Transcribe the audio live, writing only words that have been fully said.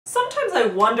Sometimes I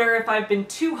wonder if I've been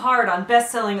too hard on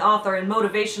best-selling author and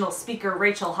motivational speaker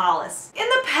Rachel Hollis. In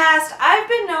the past, I've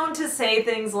been known to say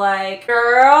things like,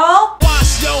 "Girl,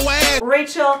 wash your ass."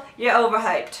 Rachel, you're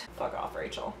overhyped. Fuck off,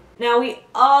 Rachel. Now we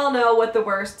all know what the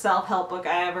worst self-help book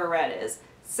I ever read is.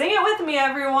 Sing it with me,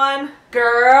 everyone.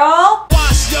 Girl,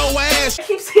 wash your ass. I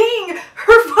keep seeing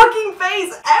her fucking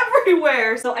face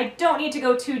everywhere. So I don't need to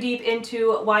go too deep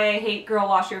into why I hate Girl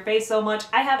Wash Your Face so much.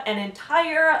 I have an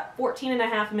entire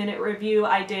 14.5-minute review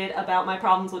I did about my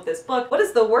problems with this book. What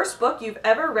is the worst book you've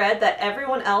ever read that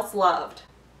everyone else loved?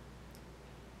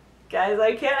 Guys,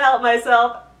 I can't help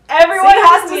myself. Everyone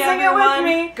has to sing it with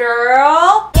me.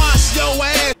 Girl, wash your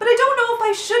ass. But I don't know if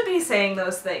I should be saying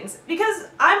those things because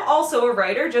I'm also a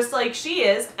writer just like she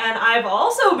is, and I've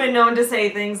also been known to say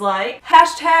things like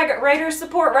 #writers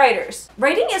support writers.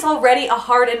 Writing is already a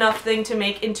hard enough thing to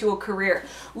make into a career.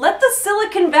 Let the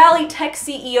Silicon Valley tech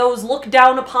CEOs look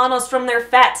down upon us from their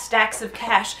fat stacks of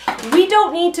cash. We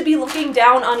don't need to be looking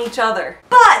down on each other.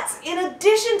 But in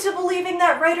addition to believing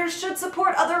that writers should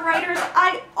support other writers,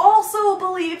 I also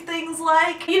believe things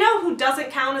like, you know who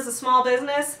doesn't count as a small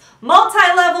business?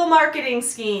 Multi-level marketing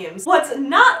schemes. What's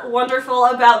not wonderful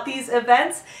about these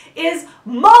events is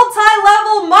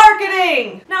multi-level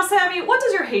marketing! Now, Savvy, what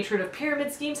does your hatred of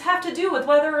pyramid schemes have to do with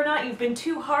whether or not you've been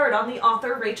too hard on the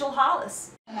author Rachel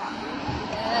Hollis?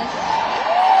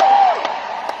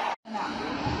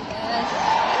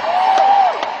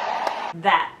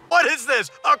 That. What is this?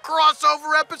 A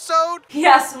crossover episode?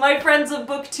 Yes, my friends of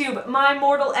BookTube, my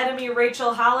mortal enemy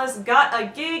Rachel Hollis got a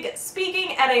gig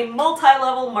speaking at a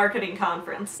multi-level marketing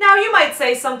conference. Now you might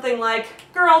say something like,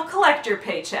 "Girl, collect your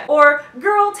paycheck," or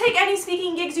 "Girl, take any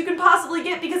speaking gigs you can possibly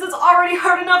get because it's already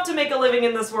hard enough to make a living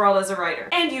in this world as a writer."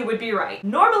 And you would be right.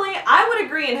 Normally, I would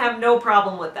agree and have no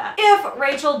problem with that if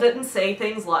Rachel didn't say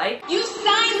things like, "You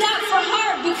signed up for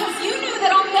hard because you knew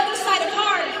that on the other side of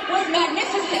hard was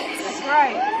magnificence." That's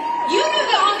right. You knew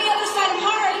that on the other side of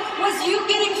hard was you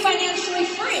getting financially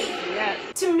free. Yes.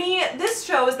 To me, this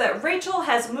shows that Rachel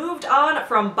has moved on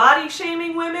from body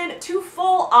shaming women to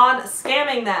full on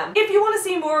scamming them. If you want to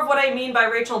see more of what I mean by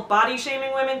Rachel body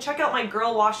shaming women, check out my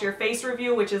Girl Wash Your Face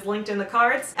review, which is linked in the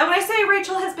cards. And when I say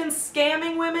Rachel has been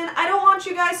scamming women, I don't want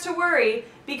you guys to worry,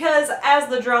 because as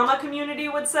the drama community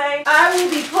would say, I will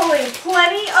be pulling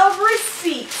plenty of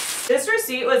receipts. This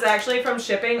receipt was actually from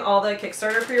shipping all the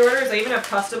Kickstarter pre-orders. I even have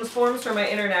customs forms for my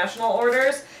international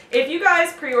orders. If you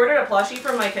guys pre-ordered a plushie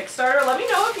from my Kickstarter, let me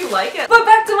know if you like it. But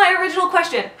back to my original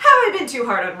question. Have I been too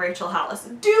hard on Rachel Hollis?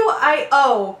 Do I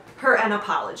owe her an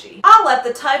apology? I'll let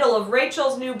the title of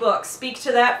Rachel's new book speak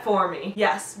to that for me.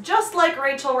 Yes, just like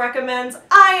Rachel recommends,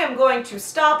 I am going to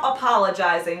stop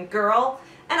apologizing, girl.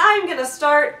 And I'm gonna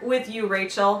start with you,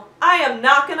 Rachel. I am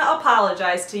not gonna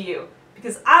apologize to you,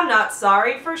 because I'm not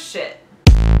sorry for shit.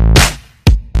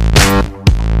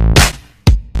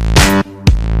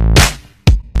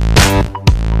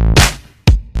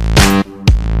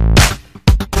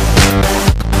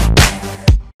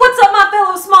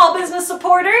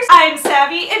 Supporters, I'm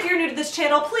Savvy. If you're new to this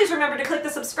channel, please remember to click the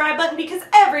subscribe button because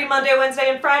every Monday, Wednesday,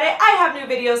 and Friday I have new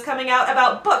videos coming out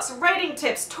about books, writing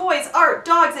tips, toys, art,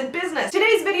 dogs, and business.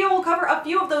 Today's video will cover a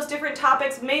few of those different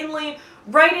topics, mainly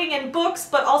writing and books,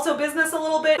 but also business a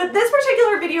little bit. But this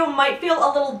particular video might feel a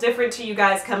little different to you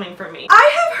guys coming from me.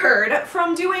 I have heard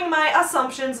from doing my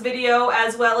assumptions video,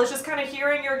 as well as just kind of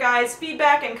hearing your guys'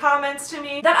 feedback and comments to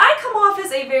me, that I come off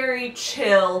as a very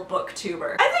chill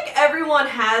booktuber. I think everyone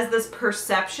has this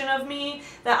perception of me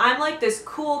that I'm like this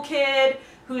cool kid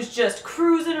who's just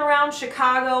cruising around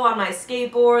Chicago on my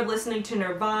skateboard listening to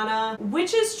Nirvana,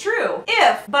 which is true.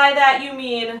 If by that you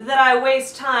mean that I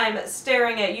waste time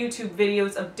staring at YouTube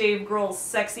videos of Dave Grohl's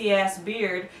sexy ass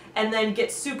beard and then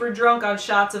get super drunk on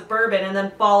shots of bourbon and then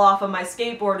fall off of my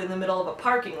skateboard in the middle of a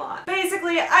parking lot.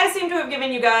 Basically, I seem to have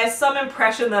given you guys some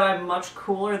impression that I'm much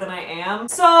cooler than I am.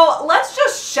 So let's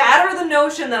just shatter the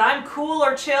notion that I'm cool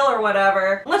or chill or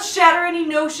whatever. Let's shatter any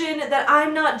notion that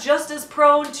I'm not just as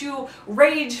prone to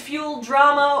rage-fueled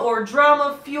drama or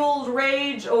drama-fueled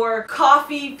rage or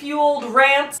coffee-fueled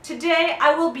rants. Today,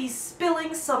 I will be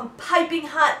spilling some piping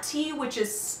hot tea which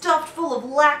is stuffed full of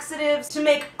laxatives to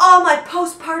make all my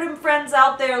postpartum friends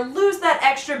out there lose that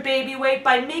extra baby weight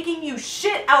by making you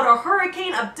shit out a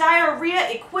hurricane of diarrhea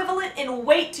equivalent in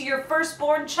weight to your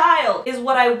firstborn child, is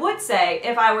what I would say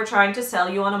if I were trying to sell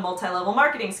you on a multi-level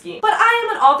marketing scheme. But I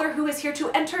am an author who is here to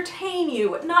entertain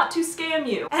you, not to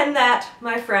scam you. And that,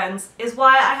 my friends, is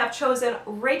why I have chosen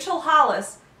Rachel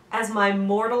Hollis as my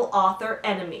mortal author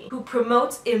enemy, who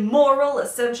promotes immoral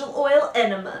essential oil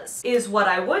enemas, is what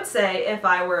I would say if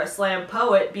I were a slam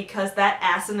poet, because that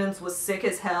assonance was sick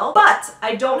as hell. But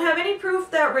I don't have any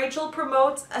proof that Rachel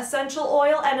promotes essential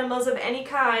oil enemas of any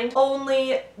kind,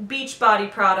 only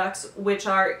Beachbody products, which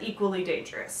are equally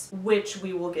dangerous, which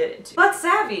we will get into. But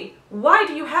Savvy, why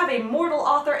do you have a mortal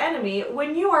author enemy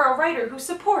when you are a writer who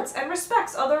supports and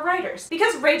respects other writers?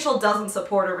 Because Rachel doesn't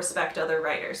support or respect other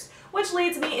writers, which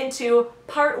leads me into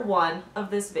part 1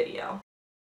 of this video.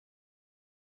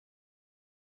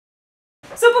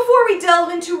 So before we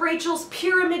delve into Rachel's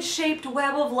pyramid-shaped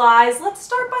web of lies, let's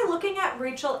start by looking at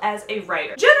Rachel as a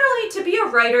writer. Generally, to be a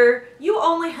writer, you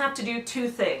only have to do 2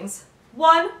 things.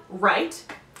 1, write,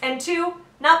 and 2,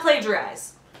 not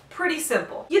plagiarize. Pretty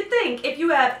simple. You'd think if you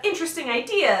have interesting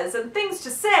ideas and things to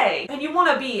say, and you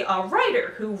want to be a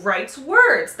writer who writes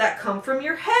words that come from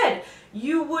your head,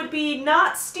 you would be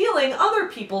not stealing other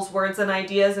people's words and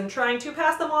ideas and trying to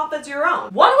pass them off as your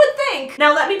own. One would think.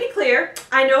 Now let me be clear,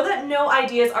 I know that no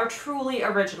ideas are truly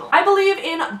original. I believe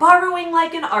in borrowing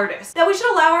like an artist, that we should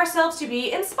allow ourselves to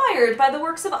be inspired by the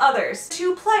works of others,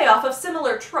 to play off of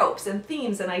similar tropes and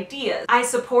themes and ideas. I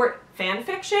support fan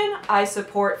fiction, I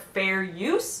support fair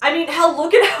use. I mean, hell,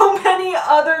 look at how many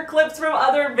other clips from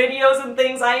other videos and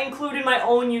things I include in my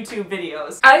own YouTube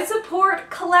videos. I support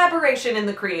collaboration in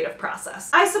the creative process.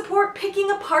 I support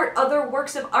picking apart other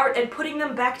works of art and putting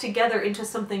them back together into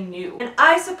something new. And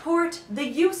I support the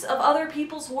use of other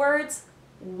people's words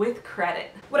with credit.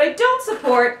 What I don't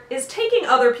support is taking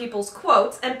other people's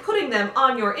quotes and putting them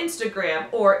on your Instagram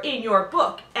or in your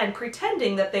book and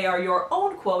pretending that they are your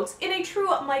own quotes in a true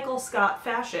Michael Scott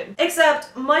fashion.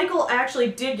 Except Michael actually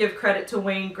did give credit to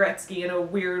Wayne Gretzky in a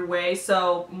weird way,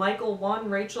 so Michael 1,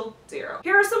 Rachel 0.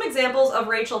 Here are some examples of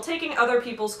Rachel taking other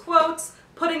people's quotes,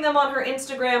 putting them on her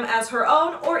Instagram as her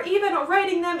own, or even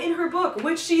writing them in her book,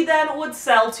 which she then would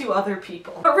sell to other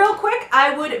people. But real quick,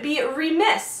 I would be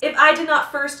remiss if I did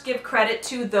not first give credit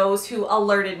to those who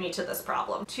alerted me to this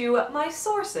problem, to my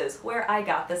sources where I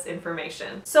got this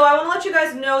information. So I want to let you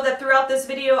guys know that throughout this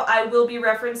video, I will be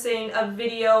referencing a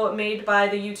video made by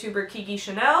the YouTuber Kiki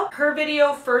Chanel. Her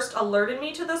video first alerted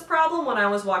me to this problem when I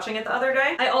was watching it the other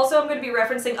day. I also am going to be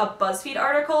referencing a BuzzFeed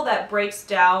article that breaks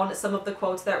down some of the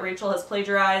quotes that Rachel has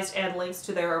plagiarized and links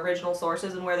to their original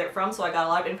sources and where they're from, so I got a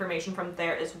lot of information from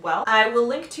there as well. I will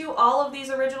link to all of these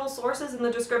original sources in the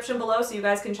description below so you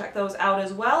guys can check those out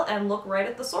as well and look right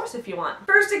at the source if you want.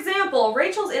 First example,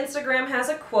 Rachel's Instagram has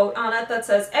a quote on it that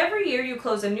says, "Every year you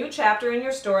close a new chapter in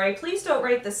your story. Please don't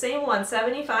write the same one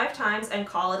 75 times and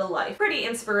call it a life." Pretty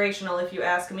inspirational if you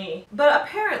ask me. But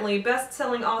apparently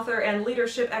best-selling author and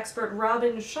leadership expert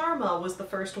Robin Sharma was the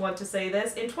first one to say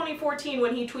this in 2014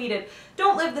 when he tweeted,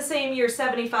 "Don't live the same year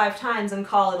 75 times and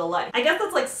call it a life." I guess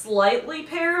that's like slightly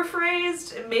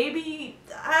paraphrased, maybe,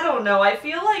 I don't know. I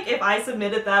feel like if I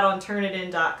submitted that on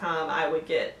turnitin.com, I would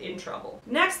get in trouble.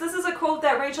 Next, this is a quote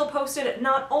that Rachel posted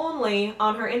not only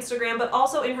on her Instagram, but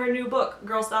also in her new book,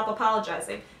 Girl Stop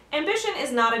Apologizing. "Ambition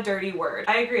is not a dirty word."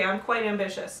 I agree, I'm quite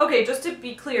ambitious. Okay, just to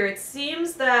be clear, it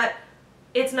seems that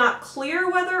it's not clear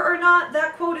whether or not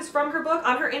that quote is from her book.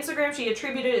 On her Instagram, she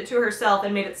attributed it to herself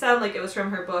and made it sound like it was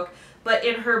from her book, but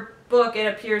in her book, it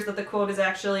appears that the quote is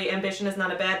actually, "Ambition is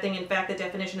not a bad thing. In fact, the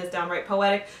definition is downright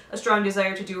poetic. A strong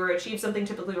desire to do or achieve something,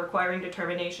 typically requiring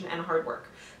determination and hard work."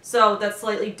 So that's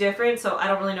slightly different, so I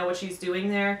don't really know what she's doing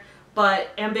there. But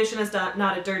 "Ambition is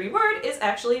not a dirty word" is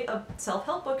actually a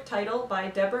self-help book title by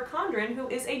Deborah Condren, who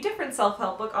is a different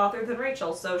self-help book author than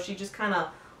Rachel, so she just kind of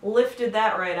lifted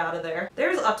that right out of there.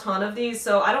 There's a ton of these,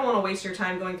 so I don't want to waste your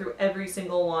time going through every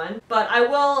single one, but I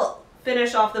will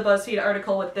finish off the BuzzFeed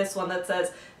article with this one that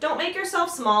says, "Don't make yourself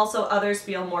small so others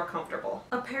feel more comfortable."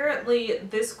 Apparently,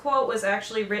 this quote was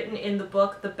actually written in the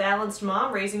book The Balanced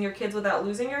Mom, Raising Your Kids Without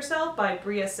Losing Yourself by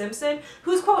Bria Simpson,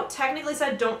 whose quote technically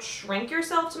said, "Don't shrink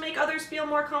yourself to make others feel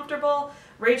more comfortable."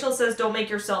 Rachel says, "Don't make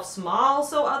yourself small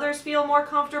so others feel more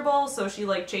comfortable." So she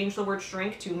like changed the word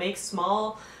shrink to make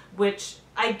small, which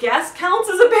I guess counts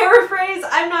as a paraphrase.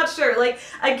 I'm not sure. Like,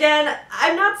 again,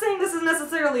 I'm not saying this is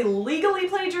necessarily legally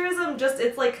plagiarism, just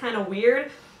it's like kind of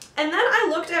weird. And then I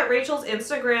looked at Rachel's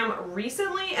Instagram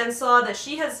recently and saw that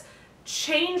she has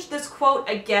changed this quote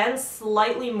again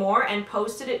slightly more and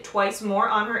posted it twice more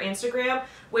on her Instagram,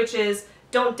 which is,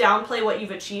 "Don't downplay what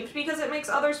you've achieved because it makes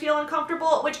others feel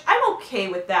uncomfortable," which I'm okay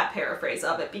with that paraphrase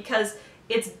of it because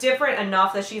it's different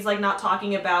enough that she's like not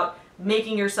talking about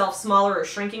making yourself smaller or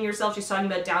shrinking yourself. She's talking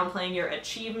about downplaying your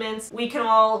achievements. We can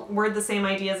all word the same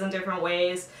ideas in different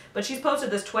ways, but she's posted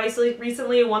this twice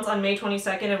recently, once on May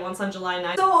 22nd and once on July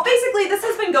 9th. So basically this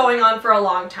has been going on for a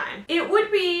long time. It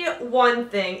would be one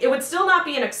thing, it would still not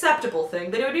be an acceptable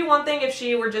thing, but it would be one thing if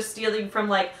she were just stealing from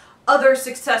like other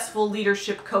successful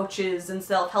leadership coaches and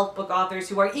self-help book authors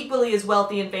who are equally as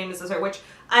wealthy and famous as her, which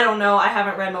I don't know, I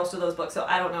haven't read most of those books, so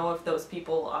I don't know if those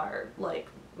people are like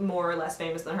more or less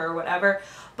famous than her or whatever,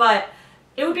 but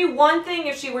it would be one thing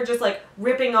if she were just like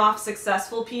ripping off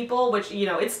successful people, which, you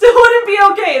know, it still wouldn't be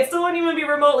okay, it still wouldn't even be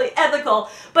remotely ethical,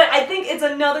 but I think it's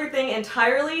another thing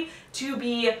entirely to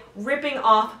be ripping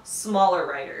off smaller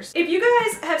writers. If you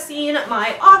guys have seen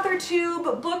my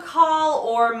authortube book haul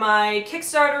or my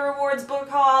Kickstarter rewards book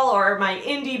haul or my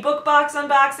indie book box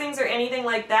unboxings or anything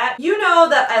like that, you know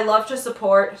that I love to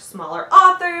support smaller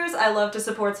authors, I love to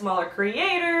support smaller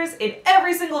creators. In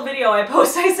every single video I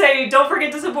post I say don't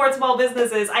forget to support small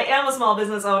businesses. I am a small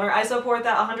business owner, I support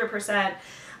that 100%.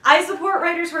 I support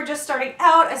writers who are just starting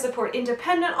out, I support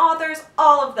independent authors,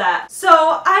 all of that. So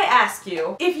I ask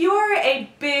you, if you are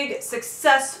a big,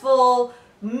 successful,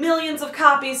 millions of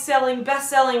copies selling,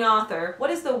 best-selling author, what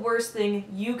is the worst thing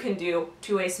you can do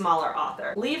to a smaller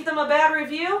author? Leave them a bad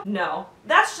review? No.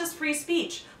 That's just free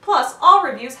speech. Plus, all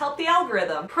reviews help the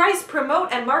algorithm. Price,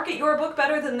 promote, and market your book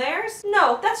better than theirs?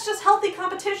 No, that's just healthy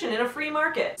competition in a free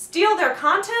market. Steal their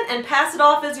content and pass it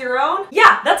off as your own?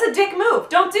 Yeah, that's a dick move.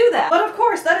 Don't do that. But of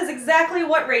course, that is exactly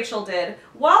what Rachel did.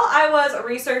 While I was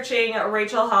researching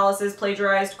Rachel Hollis's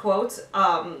plagiarized quotes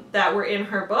that were in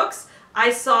her books,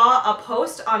 I saw a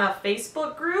post on a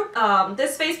Facebook group.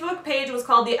 This Facebook page was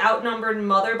called The Outnumbered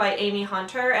Mother by Amy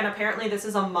Hunter, and apparently this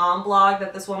is a mom blog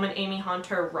that this woman Amy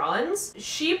Hunter runs.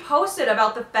 She posted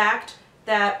about the fact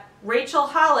that Rachel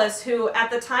Hollis, who at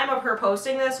the time of her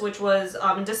posting this, which was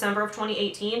in December of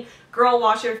 2018, Girl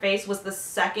Wash Your Face was the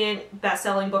second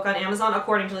best-selling book on Amazon,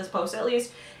 according to this post at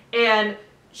least, and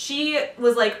she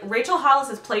was like, Rachel Hollis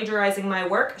is plagiarizing my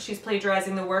work. She's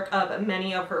plagiarizing the work of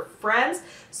many of her friends.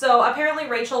 So apparently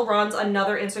Rachel runs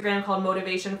another Instagram called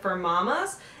Motivation for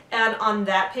Mamas. And on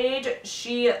that page,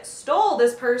 she stole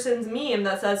this person's meme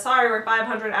that says, sorry, we're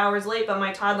 500 hours late, but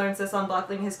my toddler insists on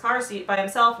buckling his car seat by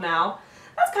himself now.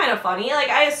 That's kind of funny. Like,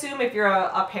 I assume if you're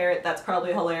a parent, that's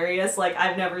probably hilarious. Like,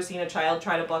 I've never seen a child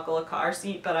try to buckle a car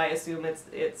seat, but I assume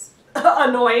it's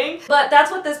annoying. But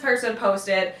that's what this person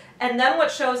posted. And then what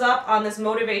shows up on this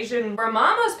Motivation for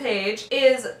Mamas page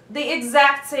is the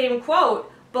exact same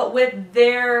quote, but with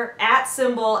their @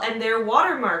 symbol and their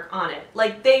watermark on it.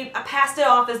 Like, they passed it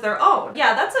off as their own.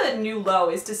 Yeah, that's a new low,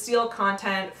 is to steal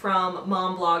content from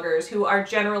mom bloggers who are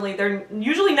generally, they're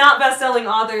usually not best-selling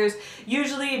authors.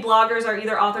 Usually bloggers are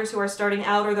either authors who are starting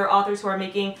out or they're authors who are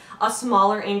making a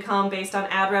smaller income based on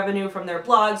ad revenue from their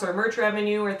blogs or merch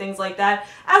revenue or things like that.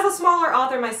 As a smaller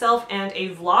author myself and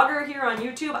a vlogger here on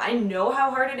YouTube, I know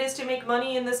how hard it is to make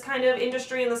money in this kind of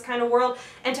industry, in this kind of world,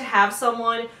 and to have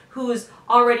someone who's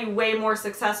already way more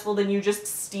successful than you just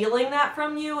stealing that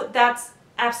from you, that's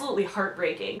absolutely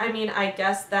heartbreaking. I mean, I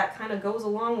guess that kind of goes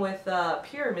along with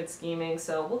pyramid scheming,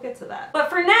 so we'll get to that. But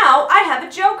for now, I have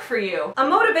a joke for you. A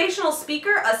motivational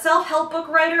speaker, a self-help book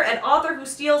writer, an author who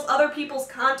steals other people's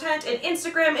content, an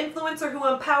Instagram influencer who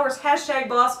empowers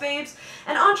 #bossbabes,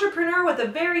 an entrepreneur with a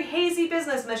very hazy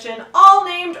business mission, all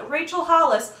named Rachel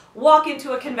Hollis, walk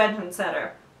into a convention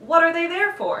center. What are they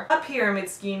there for? A pyramid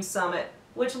scheme summit.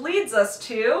 Which leads us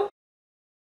to...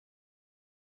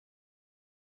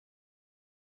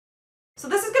 So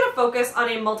this is going to focus on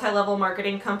a multi-level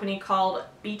marketing company called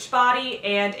Beachbody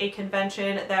and a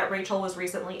convention that Rachel was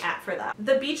recently at for that.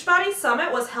 The Beachbody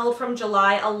Summit was held from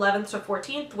July 11th to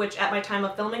 14th, which at my time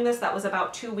of filming this, that was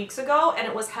about 2 weeks ago, and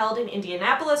it was held in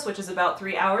Indianapolis, which is about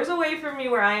 3 hours away from me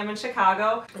where I am in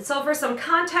Chicago. So for some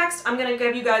context, I'm going to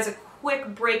give you guys a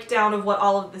quick breakdown of what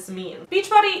all of this means.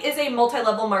 Beachbody is a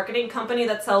multi-level marketing company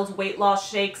that sells weight loss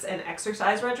shakes and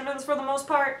exercise regimens for the most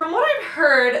part. From what I've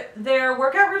heard, their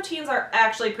workout routines are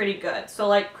actually pretty good. So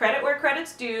like, credit where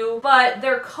credit's due, but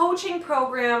their coaching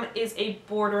program is a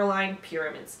borderline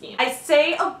pyramid scheme. I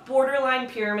say a borderline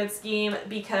pyramid scheme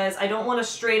because I don't want to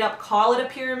straight up call it a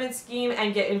pyramid scheme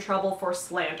and get in trouble for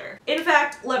slander. In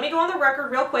fact, let me go on the record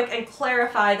real quick and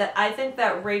clarify that I think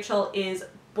that Rachel is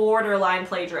borderline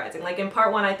plagiarizing. Like in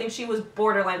part 1, I think she was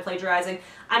borderline plagiarizing.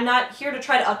 I'm not here to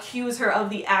try to accuse her of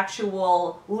the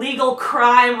actual legal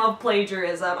crime of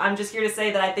plagiarism. I'm just here to say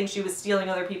that I think she was stealing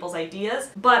other people's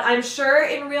ideas. But I'm sure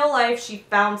in real life she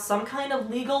found some kind of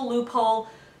legal loophole,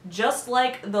 just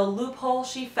like the loophole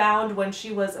she found when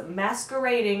she was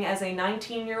masquerading as a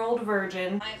 19-year-old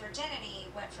virgin. My virginity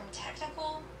went from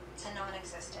technical to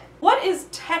non-existent. What is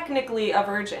technically a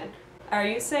virgin? Are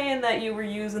you saying that you were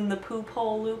using the poop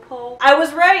hole loophole? I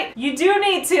was right! You do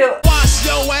need to! Wash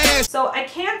your ass! So I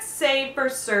can't say for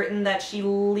certain that she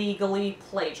legally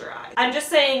plagiarized. I'm just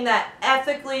saying that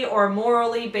ethically or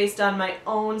morally, based on my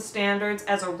own standards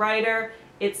as a writer,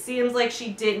 it seems like she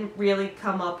didn't really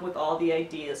come up with all the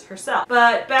ideas herself.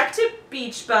 But back to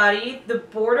Beachbody, the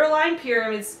borderline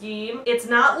pyramid scheme. It's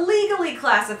not legally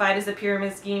classified as a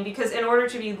pyramid scheme because in order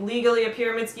to be legally a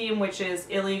pyramid scheme, which is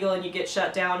illegal and you get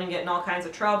shut down and get in all kinds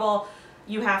of trouble,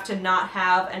 you have to not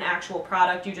have an actual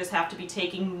product. You just have to be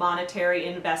taking monetary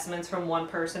investments from one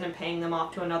person and paying them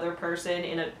off to another person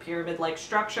in a pyramid-like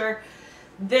structure.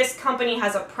 This company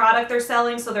has a product they're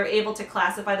selling, so they're able to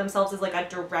classify themselves as like a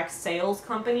direct sales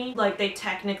company. Like they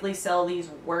technically sell these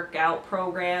workout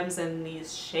programs and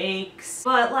these shakes.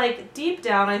 But like deep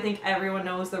down, I think everyone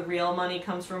knows the real money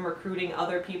comes from recruiting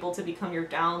other people to become your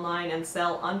downline and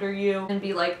sell under you and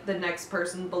be like the next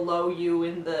person below you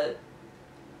in the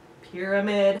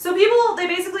pyramid. So people, they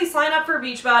basically sign up for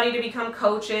Beachbody to become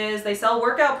coaches. They sell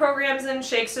workout programs and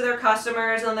shakes to their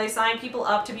customers, and they sign people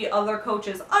up to be other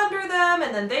coaches under them,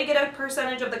 and then they get a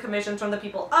percentage of the commissions from the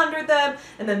people under them,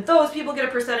 and then those people get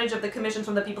a percentage of the commissions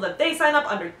from the people that they sign up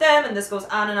under them, and this goes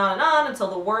on and on and on until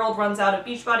the world runs out of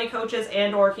Beachbody coaches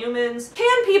and or humans.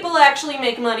 Can people actually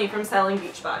make money from selling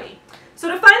Beachbody? So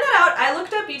to find that out, I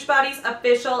looked up Beachbody's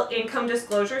official income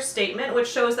disclosure statement, which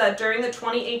shows that during the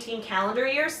 2018 calendar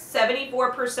year,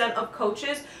 74% of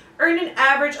coaches earned an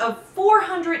average of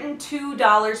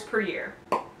 $402 per year.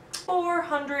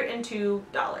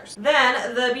 $402.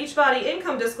 Then the Beachbody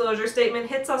income disclosure statement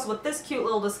hits us with this cute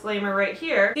little disclaimer right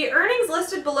here. The earnings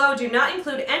listed below do not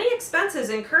include any expenses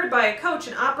incurred by a coach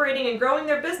in operating and growing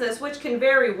their business, which can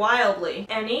vary wildly.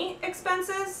 Any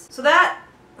expenses? So that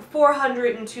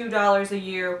 $402 a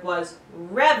year was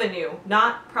revenue,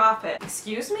 not profit.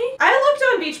 Excuse me? I looked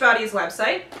on Beachbody's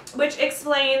website, which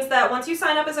explains that once you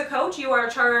sign up as a coach, you are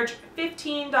charged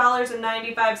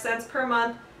 $15.95 per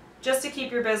month just to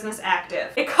keep your business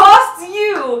active. It costs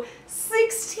you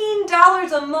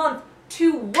 $16 a month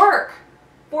to work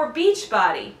for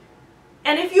Beachbody.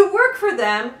 And if you work for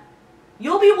them,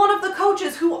 you'll be one of the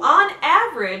coaches who, on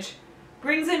average,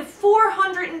 brings in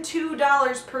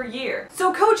 $402 per year.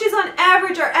 So coaches on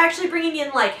average are actually bringing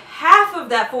in like half of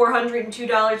that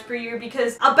 $402 per year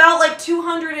because about like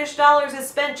 $200-ish is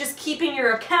spent just keeping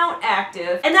your account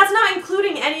active. And that's not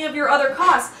including any of your other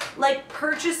costs, like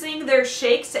purchasing their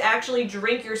shakes to actually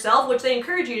drink yourself, which they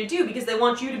encourage you to do because they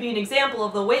want you to be an example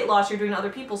of the weight loss you're doing to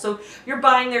other people. So you're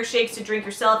buying their shakes to drink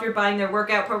yourself, you're buying their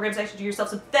workout programs to actually do yourself,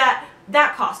 so that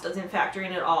cost doesn't factor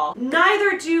in at all.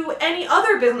 Neither do any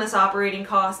other business operating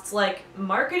costs like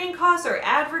marketing costs or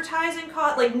advertising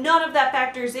costs. Like none of that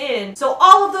factors in. So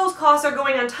all of those costs are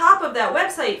going on top of that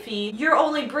website fee. You're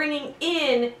only bringing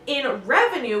in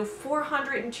revenue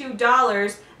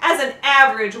 $402 as an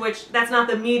average, which that's not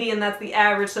the median, that's the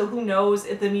average. So who knows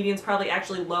if the median's probably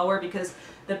actually lower because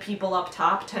the people up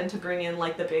top tend to bring in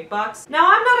like the big bucks. Now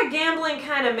I'm not a gambling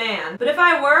kind of man, but if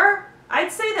I were, I'd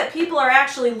say that people are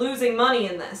actually losing money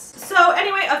in this. So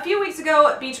anyway, a few weeks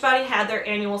ago, Beachbody had their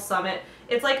annual summit.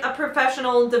 It's like a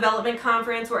professional development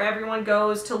conference where everyone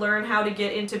goes to learn how to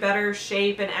get into better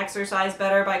shape and exercise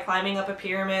better by climbing up a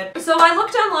pyramid. So I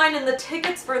looked online and the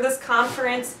tickets for this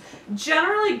conference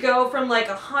generally go from like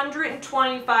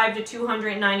 $125 to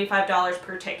 $295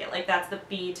 per ticket. Like that's the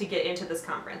fee to get into this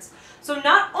conference. So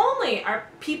not only are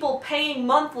people paying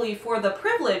monthly for the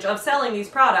privilege of selling these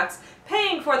products,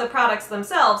 paying for the products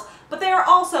themselves, but they are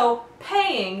also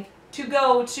paying to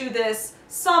go to this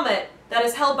summit that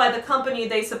is held by the company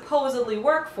they supposedly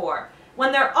work for,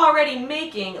 when they're already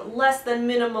making less than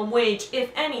minimum wage, if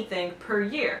anything, per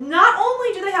year. Not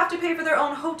only do they have to pay for their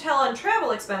own hotel and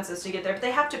travel expenses to get there, but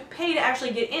they have to pay to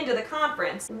actually get into the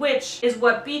conference, which is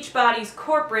what Beachbody's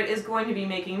corporate is going to be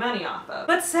making money off of.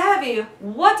 But Savvy,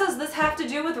 what does this have to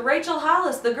do with Rachel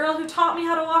Hollis, the girl who taught me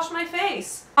how to wash my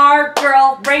face? Our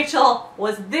girl, Rachel,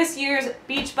 was this year's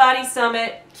Beachbody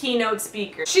Summit keynote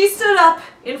speaker. She stood up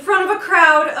in front of a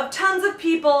crowd of tons of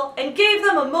people and gave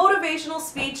them a motivational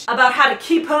speech about how to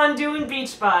keep on doing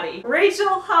Beachbody.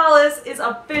 Rachel Hollis is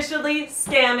officially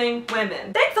scamming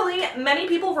women. Thankfully, many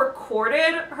people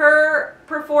recorded her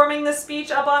performing the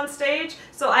speech up on stage,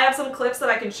 so I have some clips that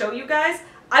I can show you guys.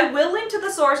 I will link to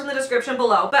the source in the description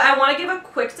below, but I want to give a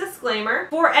quick disclaimer.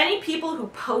 For any people who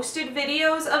posted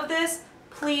videos of this,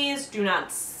 please do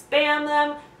not spam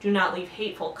them. Do not leave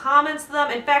hateful comments to them.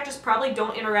 In fact, just probably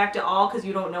don't interact at all because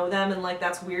you don't know them and like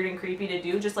that's weird and creepy to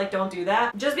do. Just like don't do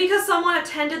that. Just because someone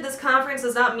attended this conference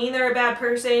does not mean they're a bad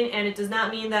person, and it does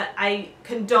not mean that I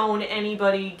condone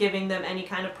anybody giving them any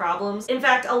kind of problems. In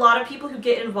fact, a lot of people who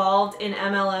get involved in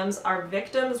MLMs are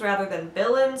victims rather than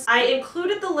villains. I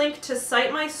included the link to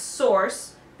cite my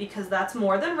source because that's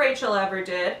more than Rachel ever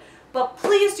did, but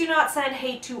please do not send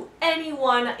hate to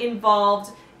anyone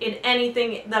involved in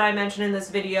anything that I mentioned in this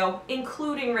video,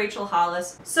 including Rachel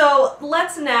Hollis. So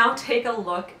let's now take a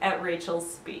look at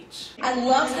Rachel's speech. I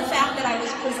love the fact that I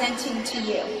was presenting to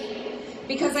you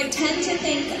because I tend to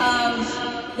think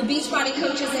of the Beachbody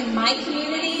coaches in my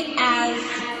community as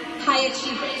high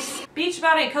achievers.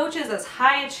 Beachbody coaches as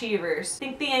high achievers. I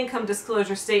think the income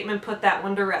disclosure statement put that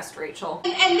one to rest, Rachel.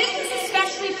 And this is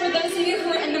especially for those of you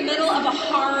who are in the middle of a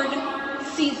hard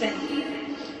season.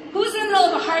 Who's in the middle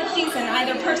of a hard season,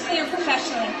 either personally or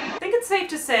professionally? I think it's safe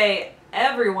to say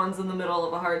everyone's in the middle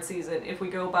of a hard season if we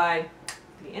go by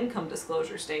the income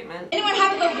disclosure statement. Anyone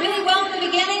have to go really well in the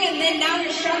beginning and then now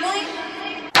you're struggling?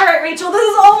 Alright, Rachel, this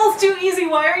is almost too easy.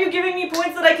 Why are you giving me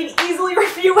points that I can easily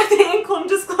refute with the income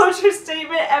disclosure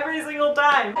statement every single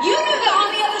time? You knew that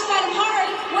on the other side of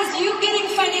hard was you getting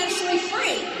financially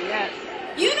free. Yes.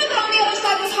 You knew that on the other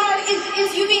side was hard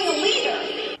is you being a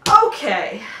leader.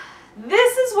 Okay.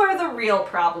 This is where the real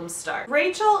problems start.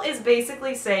 Rachel is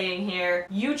basically saying here,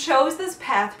 you chose this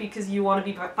path because you want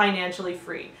to be financially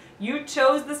free. You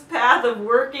chose this path of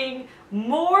working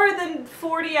more than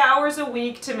 40 hours a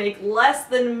week to make less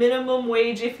than minimum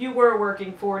wage if you were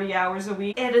working 40 hours a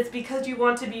week, and it's because you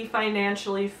want to be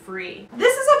financially free.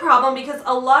 This is a problem because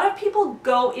a lot of people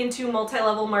go into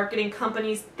multi-level marketing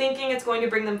companies thinking it's going to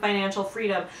bring them financial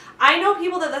freedom. I know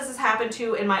people that this has happened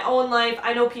to in my own life.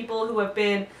 I know people who have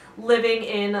been living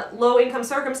in low-income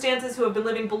circumstances, who have been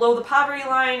living below the poverty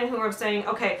line, and who are saying,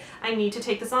 okay, I need to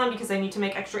take this on because I need to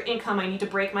make extra income, I need to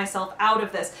break myself out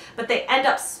of this. But they end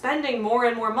up spending more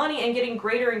and more money and getting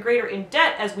greater and greater in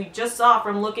debt, as we just saw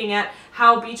from looking at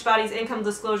how Beachbody's income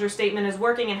disclosure statement is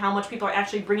working and how much people are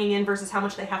actually bringing in versus how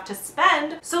much they have to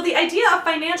spend. So the idea of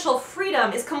financial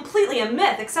freedom is completely a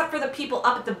myth, except for the people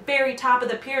up at the very top of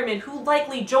the pyramid who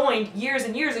likely joined years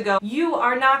and years ago. You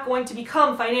are not going to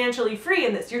become financially free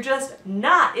in this. You're just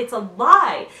not. It's a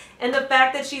lie. And the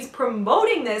fact that she's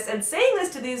promoting this and saying this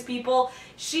to these people,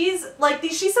 she's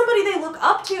somebody they look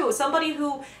up to, somebody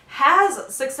who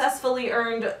has successfully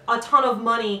earned a ton of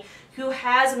money, who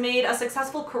has made a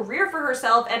successful career for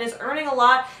herself and is earning a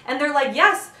lot, and they're like,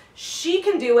 yes, she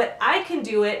can do it, I can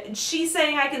do it, and she's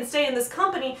saying I can stay in this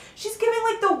company. She's giving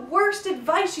like the worst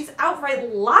advice. She's outright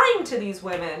lying to these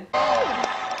women.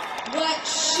 What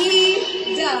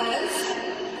she does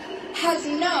has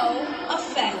no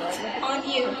effect on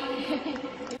you.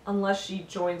 Unless she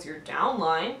joins your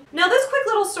downline. Now this quick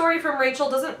little story from Rachel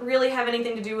doesn't really have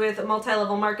anything to do with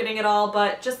multi-level marketing at all,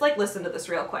 but just like listen to this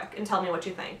real quick and tell me what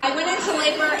you think. I went into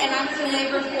labor and I was in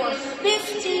labor for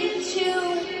 52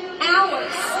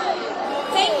 hours.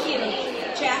 Thank you,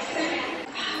 Jackson.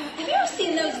 Have you ever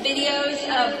seen those videos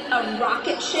of a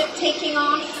rocket ship taking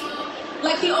off?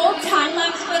 Like the old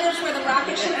time-lapse footage where the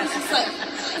rocket ship is just like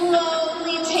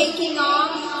slowly taking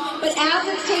off, but as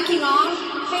it's taking off,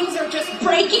 things are just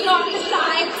breaking off the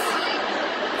sides,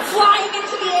 flying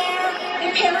into the air,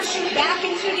 and parachute back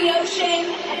into the ocean.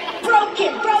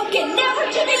 Broken, broken, never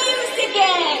to be used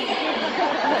again.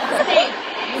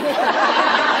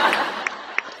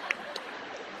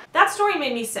 That story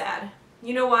made me sad.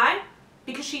 You know why?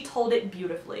 Because she told it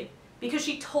beautifully. Because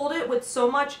she told it with so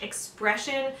much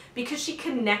expression, because she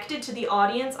connected to the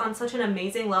audience on such an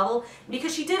amazing level,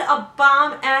 because she did a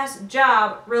bomb-ass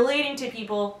job relating to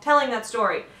people telling that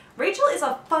story. Rachel is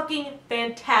a fucking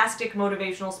fantastic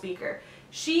motivational speaker.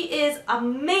 She is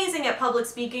amazing at public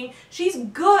speaking. She's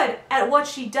good at what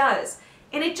she does.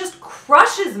 And it just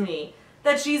crushes me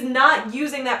that she's not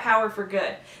using that power for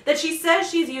good. That she says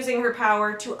she's using her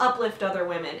power to uplift other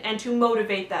women and to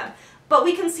motivate them. But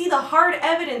we can see the hard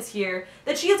evidence here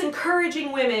that she is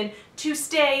encouraging women to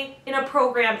stay in a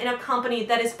program, in a company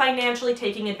that is financially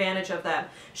taking advantage of them.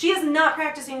 She is not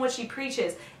practicing what she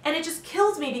preaches. And it just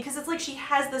kills me because it's like she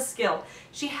has this skill.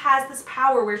 She has this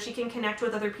power where she can connect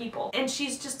with other people. And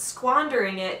she's just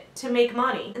squandering it to make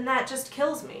money. And that just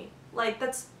kills me. Like,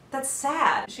 that's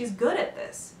sad. She's good at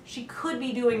this. She could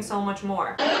be doing so much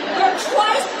more. You're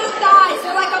twice the size.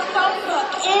 You're like a phone book.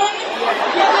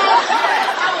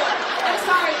 I'm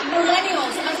sorry,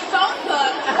 millennials. A phone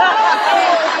book is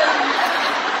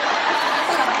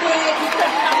like a big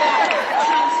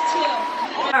times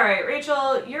 2. Alright,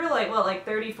 Rachel, you're like, what, like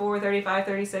 34, 35 35,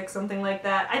 36, something like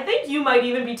that. I think you might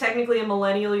even be technically a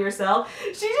millennial yourself.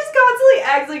 She just constantly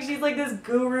acts like she's like this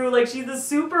guru, like she's the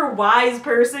super wise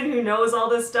person who knows all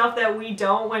this stuff that we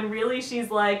don't, when really she's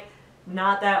like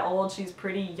not that old. She's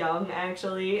pretty young,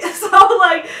 actually. So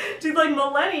like, she's like,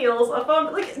 millennials, a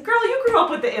phone, like, girl, you grew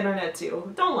up with the internet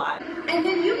too. Don't lie. And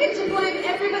then you get to blame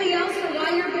everybody else for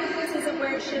why your business isn't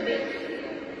where it should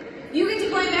be. You get to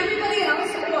blame everybody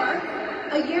else, or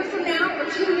a year from now, or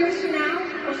 2 years from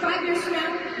now, or 5 years from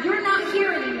now, you're not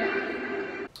here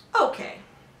anymore. Okay.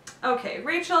 Okay,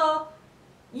 Rachel,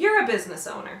 you're a business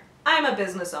owner. I'm a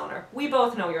business owner. We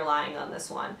both know you're lying on this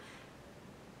one.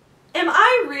 Am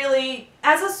I really,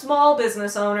 as a small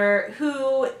business owner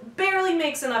who barely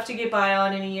makes enough to get by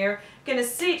on in a year, gonna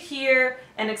sit here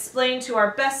and explain to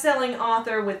our best-selling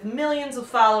author with millions of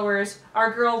followers,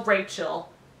 our girl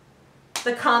Rachel,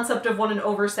 the concept of what an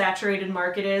oversaturated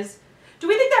market is? Do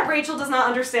we think that Rachel does not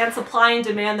understand supply and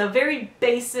demand, the very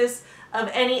basis of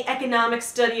any economic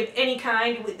study of any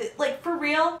kind? Like, for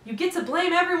real? You get to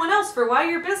blame everyone else for why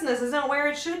your business isn't where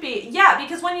it should be. Yeah,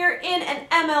 because when you're in an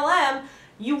MLM,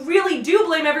 you really do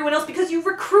blame everyone else because you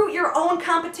recruit your own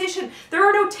competition. There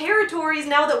are no territories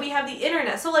now that we have the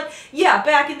internet. So like, yeah,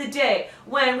 back in the day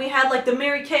when we had like the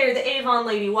Mary Kay or the Avon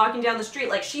lady walking down the street,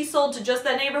 like she sold to just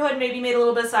that neighborhood, maybe made a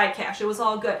little bit of side cash. It was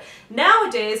all good.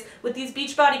 Nowadays, with these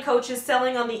Beachbody coaches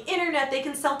selling on the internet, they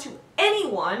can sell to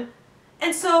anyone.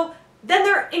 And so then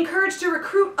they're encouraged to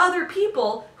recruit other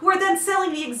people who are then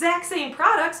selling the exact same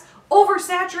products,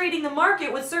 oversaturating the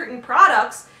market with certain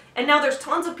products. And now there's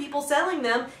tons of people selling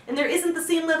them, and there isn't the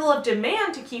same level of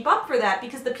demand to keep up for that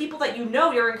because the people that you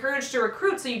know you're encouraged to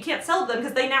recruit, so you can't sell them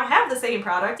because they now have the same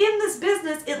product. In this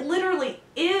business, it literally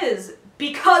is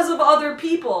because of other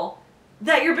people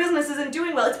that your business isn't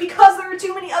doing well. It's because there are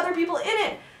too many other people in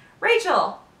it.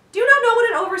 Rachel, do you not know what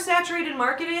an oversaturated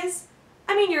market is?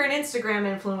 I mean, you're an Instagram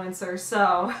influencer,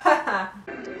 so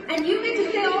And you get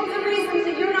to say all the reasons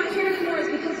that you're not here anymore is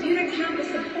because you didn't have the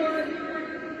support.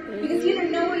 Because you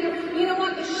didn't know where you know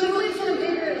what, she lives in a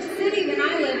bigger city than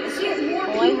I live, but she has more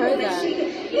people than she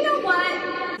can. You know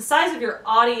what? The size of your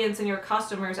audience and your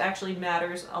customers actually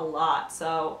matters a lot,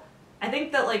 so I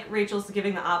think that like Rachel's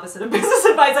giving the opposite of business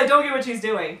advice. I don't get what she's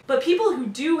doing. But people who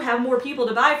do have more people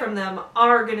to buy from them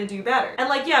are gonna do better. And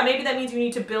like, yeah, maybe that means you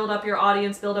need to build up your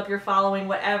audience, build up your following,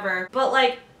 whatever, but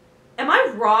like, am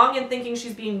I wrong in thinking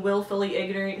she's being willfully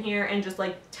ignorant here and just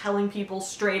like telling people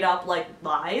straight up like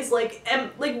lies? Like,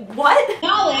 what?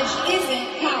 Knowledge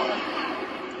isn't power.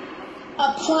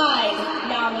 Applied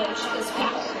knowledge is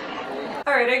power.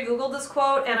 Alright, I googled this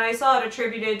quote and I saw it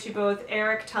attributed to both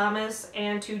Eric Thomas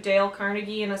and to Dale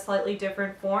Carnegie in a slightly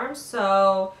different form,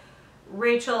 so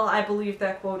Rachel, I believe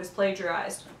that quote is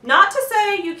plagiarized. Not to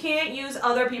say you can't use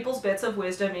other people's bits of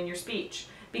wisdom in your speech,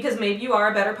 because maybe you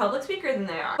are a better public speaker than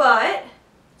they are. But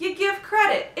you give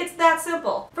credit. It's that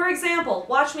simple. For example,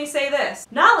 watch me say this.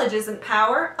 Knowledge isn't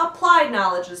power, applied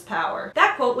knowledge is power.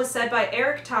 That quote was said by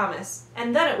Eric Thomas,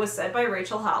 and then it was said by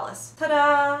Rachel Hollis.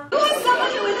 Ta-da! Who is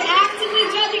someone who is actively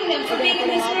judging them for being in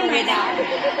this room right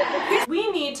now?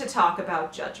 We need to talk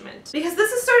about judgment, because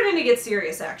this is starting to get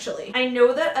serious, actually. I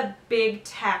know that a big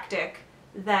tactic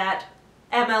that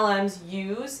MLMs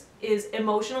use is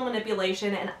emotional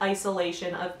manipulation and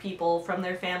isolation of people from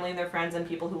their family and their friends and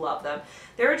people who love them.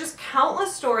 There are just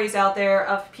countless stories out there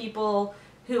of people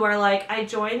who are like, I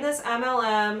joined this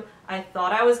MLM, I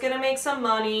thought I was gonna make some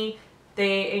money,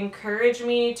 they encouraged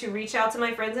me to reach out to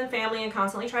my friends and family and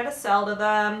constantly try to sell to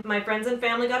them. My friends and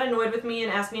family got annoyed with me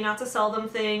and asked me not to sell them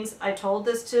things. I told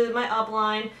this to my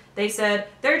upline. They said,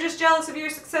 they're just jealous of your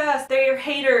success, they're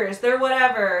haters, they're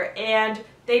whatever. And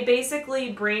they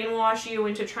basically brainwash you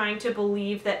into trying to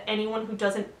believe that anyone who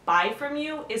doesn't buy from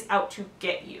you is out to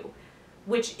get you,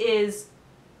 which is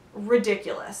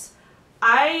ridiculous.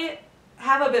 I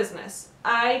have a business.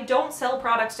 I don't sell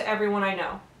products to everyone I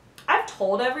know. I've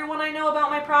told everyone I know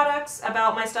about my products,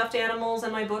 about my stuffed animals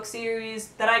and my book series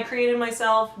that I created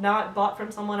myself, not bought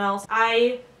from someone else.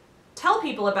 I tell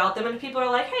people about them and people are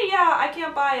like, hey, yeah, I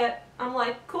can't buy it. I'm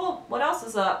like, cool, what else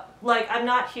is up? Like, I'm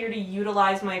not here to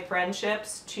utilize my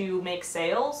friendships to make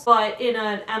sales, but in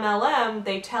an MLM,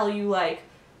 they tell you like,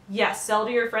 yes, sell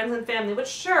to your friends and family, which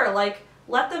sure, like,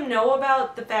 let them know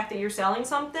about the fact that you're selling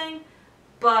something,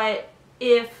 but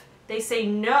if they say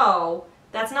no,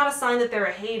 that's not a sign that they're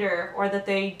a hater or that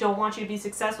they don't want you to be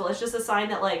successful. It's just a sign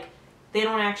that like, they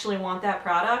don't actually want that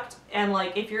product, and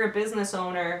like, if you're a business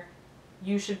owner,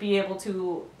 you should be able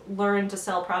to learn to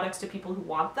sell products to people who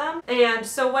want them. And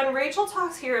so when Rachel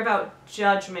talks here about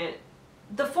judgment,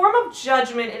 the form of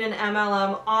judgment in an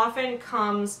MLM often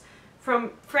comes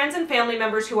from friends and family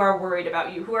members who are worried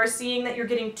about you, who are seeing that you're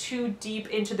getting too deep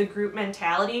into the group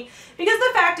mentality. Because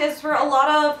the fact is, for a lot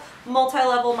of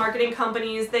multi-level marketing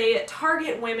companies, they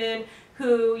target women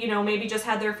who, you know, maybe just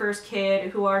had their first kid,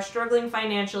 who are struggling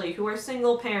financially, who are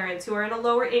single parents, who are in a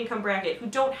lower income bracket, who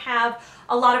don't have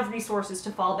a lot of resources to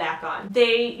fall back on.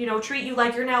 They, you know, treat you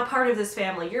like you're now part of this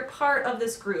family, you're part of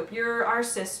this group, you're our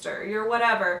sister, you're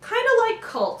whatever. Kind of like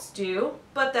cults do,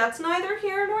 but that's neither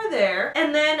here nor there.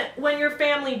 And then when your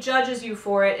family judges you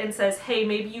for it and says, hey,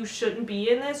 maybe you shouldn't be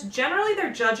in this, generally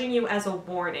they're judging you as a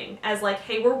warning, as like,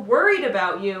 hey, we're worried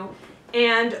about you,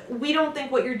 and we don't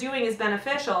think what you're doing is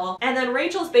beneficial. And then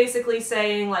Rachel's basically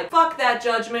saying like, fuck that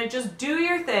judgment, just do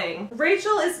your thing.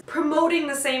 Rachel is promoting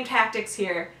the same tactics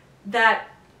here that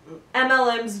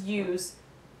MLMs use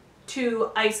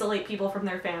to isolate people from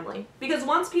their family. Because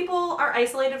once people are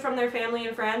isolated from their family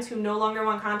and friends who no longer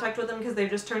want contact with them because they've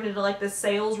just turned into like this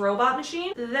sales robot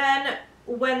machine, then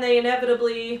when they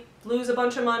inevitably lose a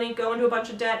bunch of money, go into a bunch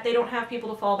of debt, they don't have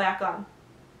people to fall back on.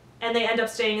 And they end up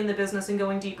staying in the business and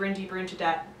going deeper and deeper into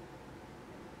debt.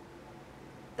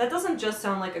 That doesn't just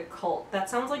sound like a cult. That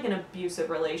sounds like an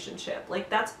abusive relationship. Like,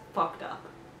 that's fucked up.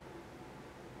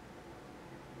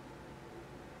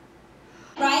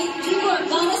 Right? People are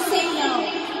gonna say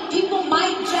no. People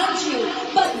might judge you.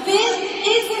 But this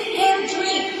isn't their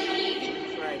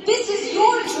dream. This is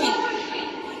your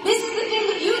dream. This is the thing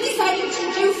that you decided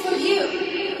to do for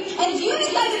you. And if you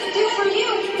decided to do for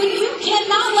you, then you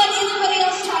cannot let anybody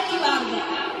else talk you out of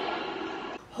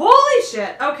it. Holy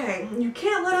shit. Okay, you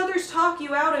can't let others talk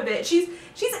you out of it. She's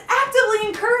actively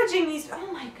encouraging these.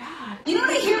 Oh my god. You know what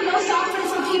I hear most often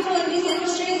from people in these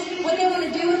industries? What they want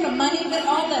to do with the money that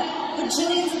all the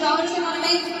bajillions of dollars they want to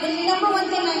make? The number one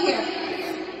thing I hear,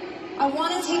 I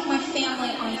want to take my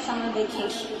family on summer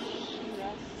vacation.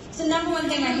 It's the number one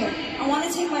thing I hear. I want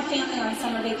to take my family on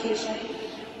summer vacation.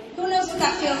 Who knows what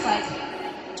that feels like?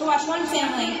 To watch one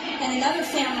family, and another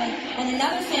family, and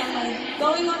another family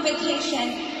going on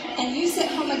vacation, and you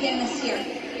sit home again this year.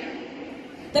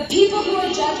 The people who are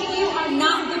judging you are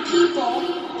not the people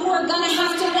who are going to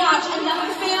have to watch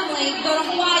another family go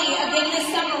to Hawaii again this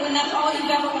summer when that's all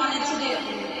you've ever wanted to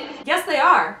do. Yes, they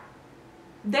are.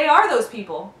 They are those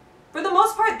people. For the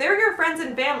most part, they're your friends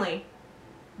and family.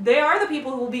 They are the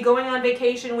people who will be going on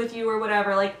vacation with you or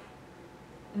whatever. Like,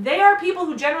 they are people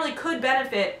who generally could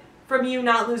benefit from you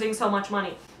not losing so much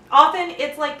money. Often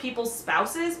it's like people's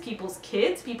spouses, people's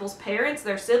kids, people's parents,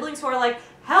 their siblings who are like,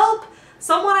 help!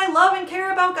 Someone I love and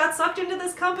care about got sucked into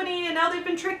this company and now they've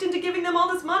been tricked into giving them all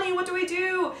this money. What do we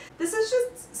do? This is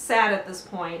just sad at this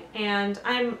point, and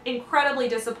I'm incredibly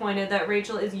disappointed that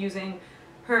Rachel is using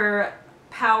her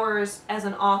powers as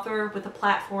an author with a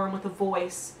platform, with a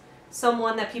voice,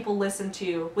 someone that people listen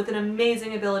to, with an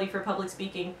amazing ability for public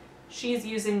speaking. She's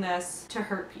using this to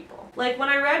hurt people. Like, when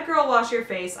I read Girl Wash Your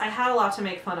Face, I had a lot to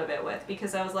make fun of it with,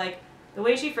 because I was like, the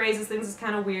way she phrases things is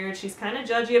kind of weird. She's kind of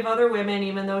judgy of other women,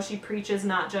 even though she preaches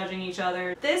not judging each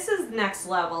other. This is next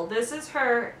level. This is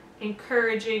her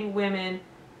encouraging women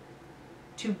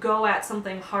to go at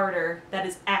something harder that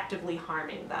is actively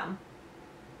harming them.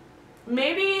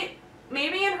 Maybe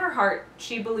in her heart,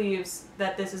 she believes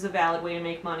that this is a valid way to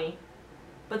make money.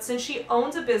 But since she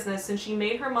owns a business, since she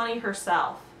made her money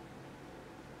herself,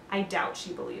 I doubt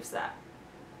she believes that.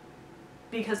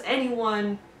 Because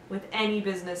anyone with any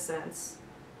business sense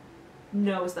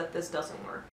knows that this doesn't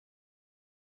work.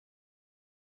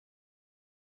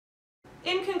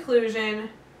 In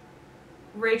conclusion,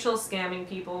 Rachel's scamming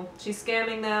people. She's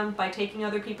scamming them by taking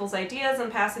other people's ideas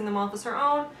and passing them off as her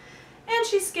own. And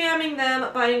she's scamming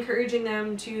them by encouraging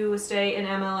them to stay in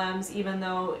MLMs even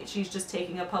though she's just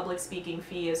taking a public speaking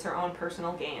fee as her own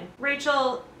personal gain.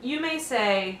 Rachel, you may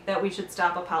say that we should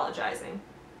stop apologizing.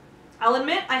 I'll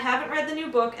admit I haven't read the new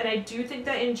book, and I do think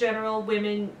that in general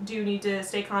women do need to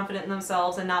stay confident in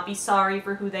themselves and not be sorry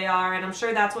for who they are, and I'm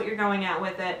sure that's what you're going at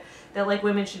with it, that like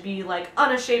women should be like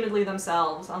unashamedly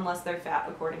themselves unless they're fat,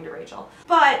 according to Rachel.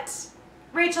 But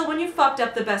Rachel, when you fucked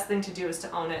up, the best thing to do is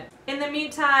to own it. In the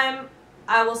meantime,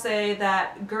 I will say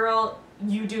that, girl,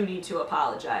 you do need to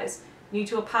apologize. You need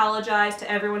to apologize to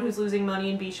everyone who's losing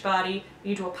money in Beachbody. You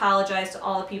need to apologize to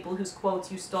all the people whose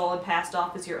quotes you stole and passed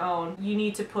off as your own. You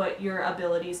need to put your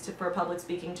abilities for public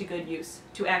speaking to good use,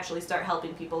 to actually start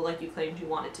helping people like you claimed you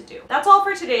wanted to do. That's all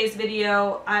for today's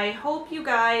video. I hope you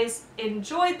guys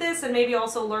enjoyed this and maybe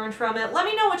also learned from it. Let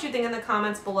me know what you think in the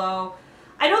comments below.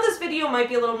 I know this video might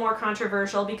be a little more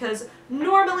controversial because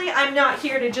normally I'm not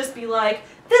here to just be like,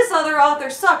 this other author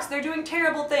sucks, they're doing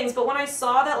terrible things, but when I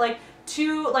saw that like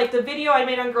like the video I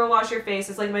made on Girl Wash Your Face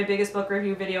is like my biggest book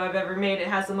review video I've ever made. It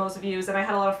has the most views and I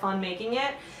had a lot of fun making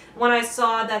it. When I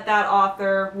saw that that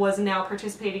author was now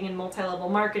participating in multi-level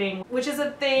marketing, which is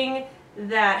a thing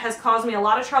that has caused me a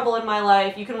lot of trouble in my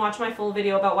life. You can watch my full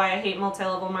video about why I hate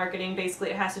multi-level marketing. Basically,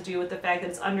 it has to do with the fact that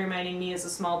it's undermining me as a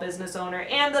small business owner,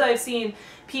 and that I've seen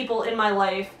people in my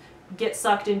life get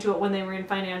sucked into it when they were in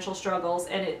financial struggles,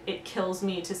 and it kills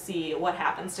me to see what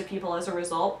happens to people as a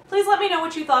result. Please let me know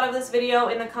what you thought of this video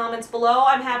in the comments below.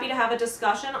 I'm happy to have a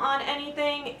discussion on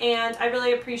anything, and I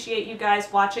really appreciate you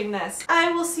guys watching this.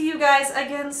 I will see you guys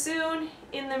again soon.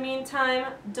 In the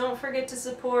meantime, don't forget to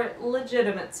support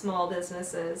legitimate small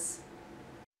businesses.